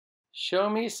Show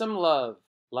me some love.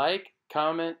 Like,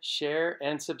 comment, share,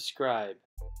 and subscribe.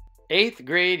 8th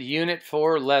grade Unit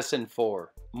 4, Lesson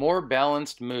 4, More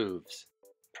Balanced Moves.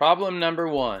 Problem number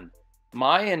 1.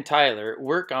 Mai and Tyler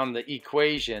work on the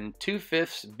equation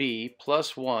 2/5 b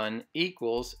plus 1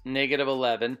 equals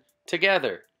 -11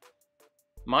 together.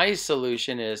 Mai's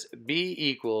solution is b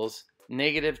equals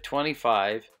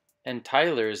 -25 and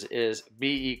Tyler's is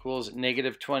b equals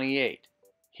 -28.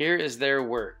 Here is their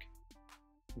work.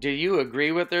 Do you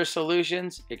agree with their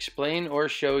solutions? Explain or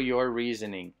show your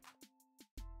reasoning.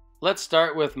 Let's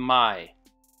start with Mai.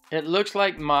 It looks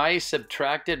like Mai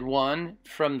subtracted 1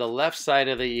 from the left side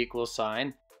of the equal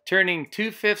sign, turning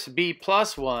 2/5 b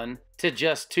plus 1 to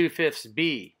just 2/5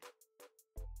 b.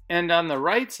 And on the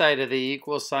right side of the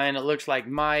equal sign, it looks like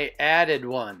Mai added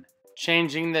 1,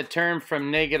 changing the term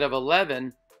from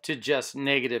 -11 to just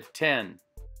 -10.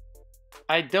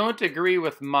 I don't agree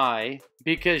with Mai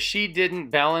because she didn't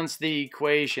balance the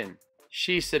equation.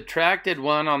 She subtracted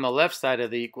 1 on the left side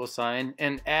of the equal sign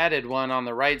and added 1 on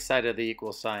the right side of the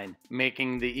equal sign,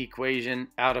 making the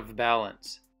equation out of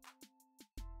balance.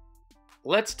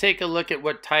 Let's take a look at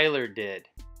what Tyler did.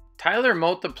 Tyler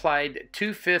multiplied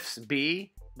 2/5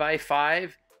 b by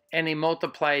 5 and he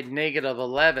multiplied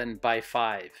 -11 by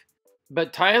 5.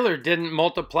 But Tyler didn't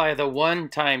multiply the 1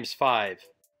 times 5,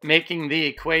 making the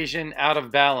equation out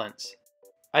of balance.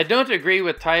 I don't agree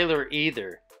with Tyler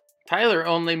either. Tyler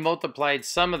only multiplied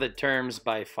some of the terms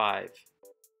by 5.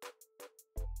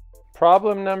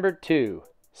 Problem number 2.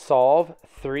 Solve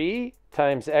 3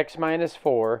 times x minus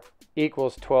 4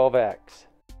 equals 12x.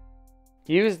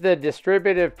 Use the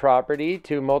distributive property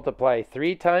to multiply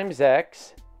 3 times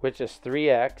x, which is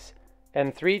 3x,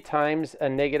 and 3 times a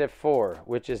 -4,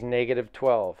 which is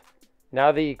 -12.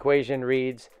 Now the equation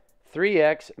reads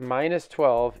 3x minus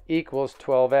 12 equals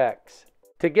 12x.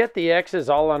 To get the x's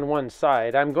all on one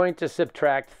side, I'm going to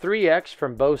subtract 3x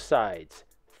from both sides.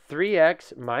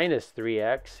 3x minus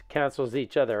 3x cancels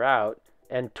each other out,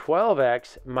 and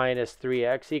 12x minus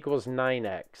 3x equals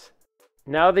 9x.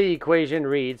 Now the equation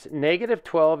reads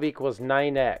 -12 equals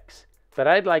 9x, but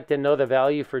I'd like to know the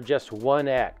value for just one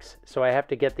x, so I have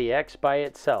to get the x by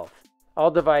itself.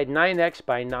 I'll divide 9x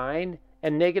by 9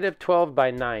 and -12 by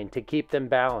 9 to keep them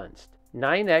balanced.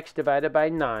 9x divided by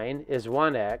 9 is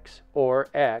 1x, or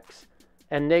x,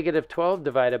 and -12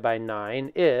 divided by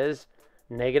 9 is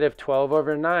 -12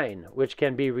 over 9, which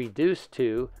can be reduced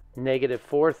to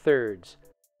 -4/3.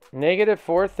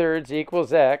 -4/3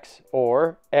 equals x,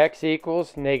 or x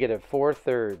equals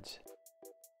 -4/3.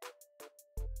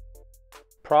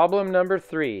 Problem number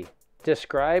 3.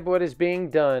 Describe what is being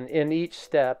done in each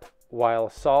step while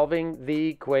solving the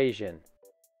equation.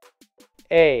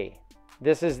 A.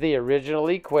 This is the original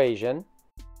equation.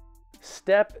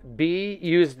 Step B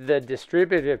used the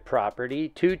distributive property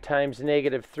 2 times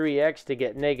 -3x to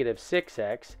get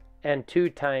 -6x and 2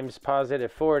 times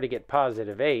 +4 to get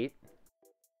 +8.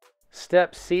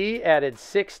 Step C added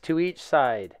 6 to each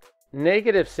side.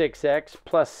 -6x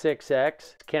plus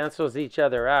 6x cancels each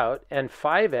other out, and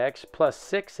 5x plus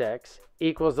 6x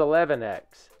equals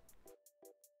 11x.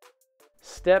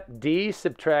 Step D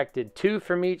subtracted 2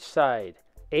 from each side.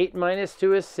 8 minus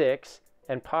 2 is 6,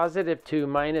 and +2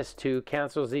 minus 2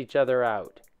 cancels each other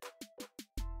out.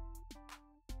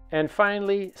 And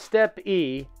finally, step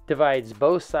E divides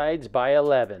both sides by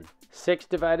 11. 6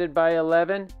 divided by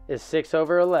 11 is 6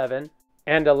 over 11,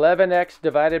 and 11x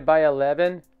divided by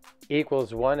 11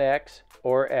 equals 1x,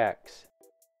 or x.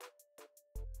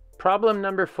 Problem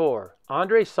number 4.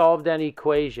 Andre solved an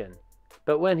equation,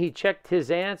 but when he checked his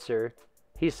answer,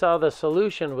 he saw the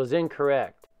solution was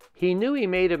incorrect. He knew he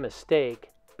made a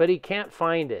mistake, but he can't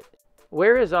find it.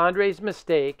 Where is Andre's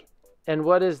mistake, and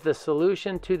what is the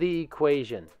solution to the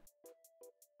equation?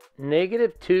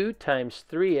 -2 times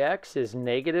 3x is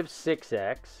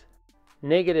 -6x.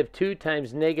 -2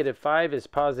 times -5 is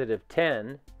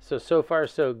 +10, so far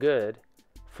so good.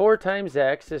 4 times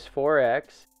x is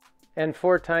 4x, and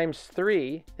 4 times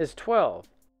 3 is 12.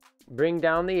 Bring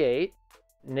down the 8.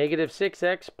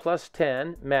 -6x plus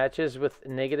 10 matches with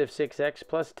 -6x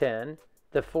plus 10.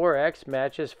 The 4x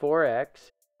matches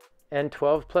 4x. And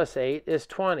 12 plus 8 is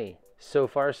 20. So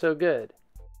far so good.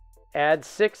 Add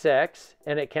 6x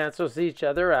and it cancels each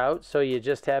other out, so you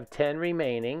just have 10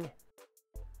 remaining.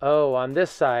 Oh, on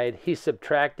this side he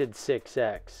subtracted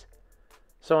 6x.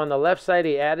 So on the left side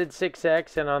he added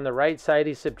 6x, and on the right side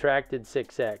he subtracted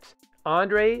 6x.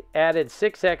 Andre added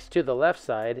 6x to the left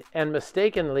side and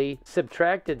mistakenly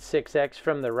subtracted 6x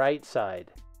from the right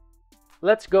side.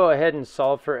 Let's go ahead and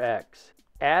solve for x.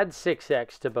 Add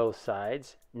 6x to both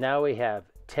sides. Now we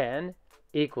have 10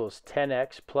 equals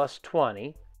 10x plus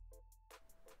 20.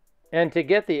 And to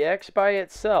get the x by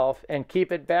itself and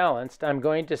keep it balanced, I'm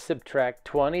going to subtract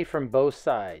 20 from both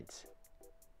sides.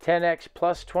 10x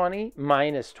plus 20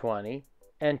 minus 20,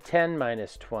 and 10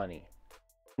 minus 20.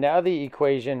 Now the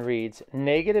equation reads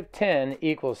negative 10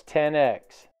 equals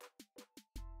 10x.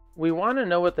 We want to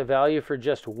know what the value for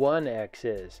just one x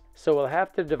is, so we'll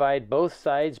have to divide both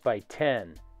sides by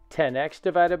 10. 10x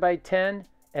divided by 10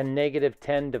 and negative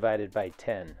 10 divided by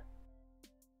 10.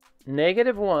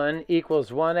 Negative 1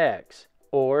 equals 1x,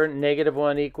 or negative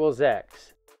 1 equals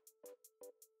x.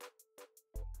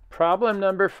 Problem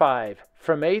number 5,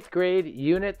 from 8th grade,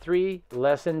 Unit 3,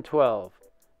 Lesson 12.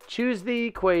 Choose the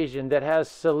equation that has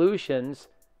solutions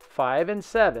 5 and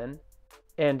 7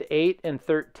 and 8 and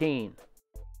 13.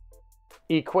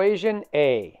 Equation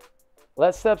A.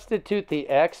 Let's substitute the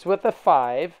x with a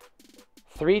 5.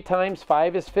 3 times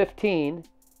 5 is 15,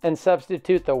 and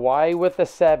substitute the y with a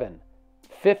 7.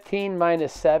 15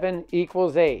 minus 7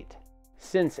 equals 8.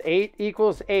 Since 8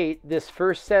 equals 8, this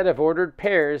first set of ordered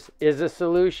pairs is a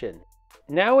solution.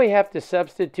 Now we have to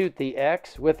substitute the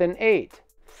x with an 8.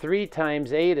 3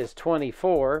 times 8 is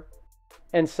 24,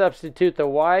 and substitute the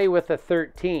y with a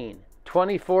 13.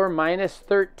 24 minus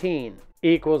 13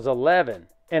 equals 11,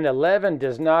 and 11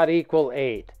 does not equal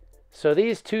 8. So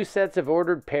these two sets of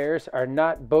ordered pairs are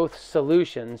not both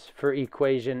solutions for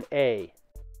equation A.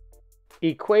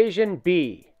 Equation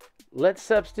B. Let's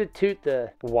substitute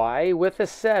the y with a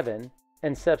 7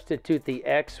 and substitute the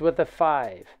x with a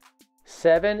 5.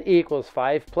 7 equals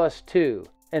 5 plus 2.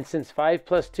 And since 5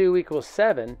 plus 2 equals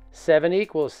 7, 7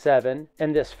 equals 7,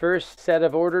 and this first set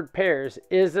of ordered pairs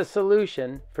is a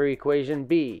solution for equation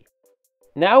B.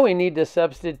 Now we need to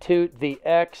substitute the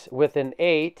x with an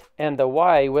 8 and the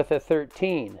y with a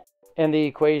 13. And the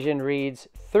equation reads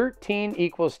 13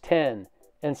 equals 10.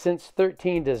 And since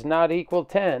 13 does not equal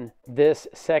 10, this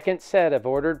second set of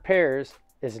ordered pairs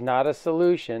is not a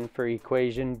solution for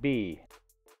equation B.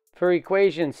 For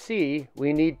equation C,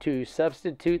 we need to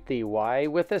substitute the y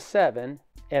with a 7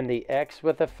 and the x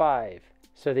with a 5.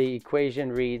 So the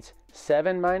equation reads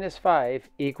 7 minus 5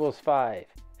 equals 5.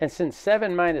 And since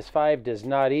 7 minus 5 does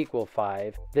not equal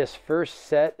 5, this first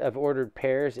set of ordered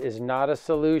pairs is not a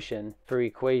solution for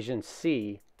equation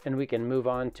C, and we can move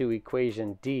on to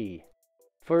equation D.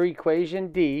 For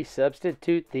equation D,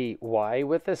 substitute the y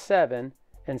with a 7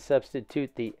 and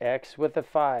substitute the x with a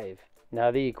 5. Now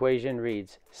the equation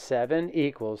reads 7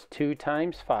 equals 2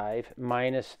 times 5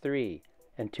 minus 3,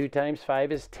 and 2 times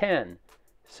 5 is 10,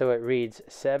 so it reads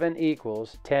 7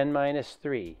 equals 10 minus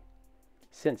 3.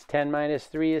 Since 10 minus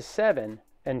 3 is 7,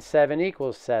 and 7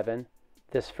 equals 7,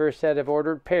 this first set of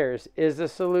ordered pairs is the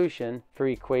solution for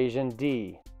equation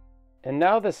D. And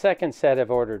now the second set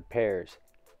of ordered pairs.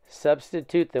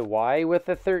 Substitute the y with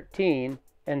a 13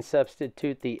 and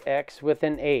substitute the x with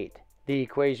an 8. The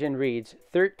equation reads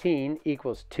 13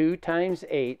 equals 2 times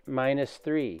 8 minus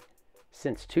 3.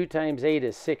 Since 2 times 8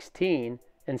 is 16,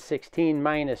 and 16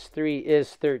 minus 3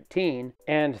 is 13,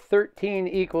 and 13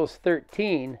 equals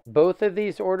 13, both of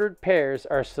these ordered pairs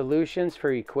are solutions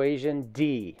for equation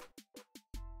D.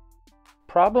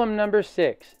 Problem number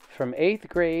 6, from 8th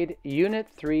grade, Unit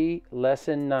 3,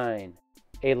 Lesson 9.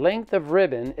 A length of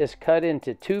ribbon is cut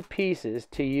into 2 pieces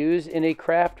to use in a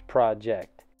craft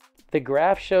project. The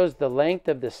graph shows the length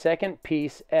of the second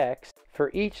piece, x, for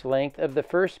each length of the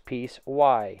first piece,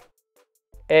 y.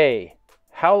 A.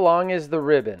 How long is the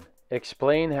ribbon?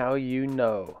 Explain how you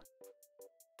know.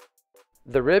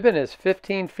 The ribbon is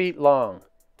 15 feet long.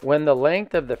 When the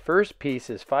length of the first piece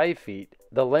is 5 feet,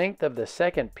 the length of the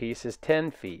second piece is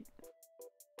 10 feet.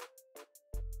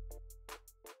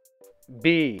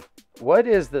 B. What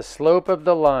is the slope of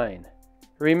the line?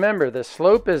 Remember, the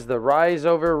slope is the rise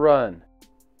over run.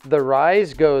 The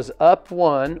rise goes up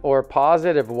 1 or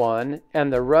positive 1,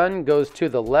 and the run goes to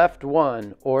the left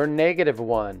 1 or negative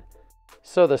 1.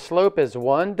 So the slope is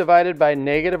 1 divided by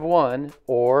negative 1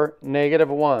 or negative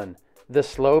 1. The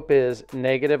slope is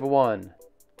negative 1.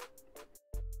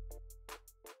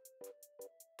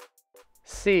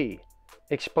 C.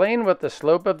 Explain what the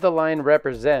slope of the line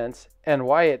represents and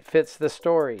why it fits the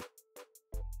story.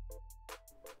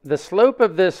 The slope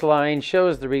of this line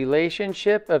shows the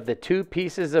relationship of the 2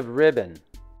 pieces of ribbon.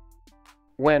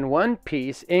 When one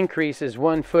piece increases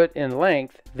 1 foot in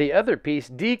length, the other piece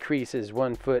decreases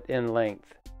 1 foot in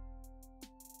length.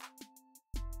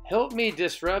 Help me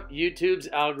disrupt YouTube's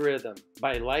algorithm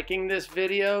by liking this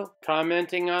video,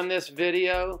 commenting on this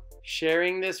video,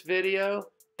 sharing this video,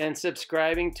 and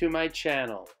subscribing to my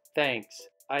channel. Thanks.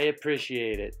 I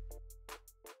appreciate it.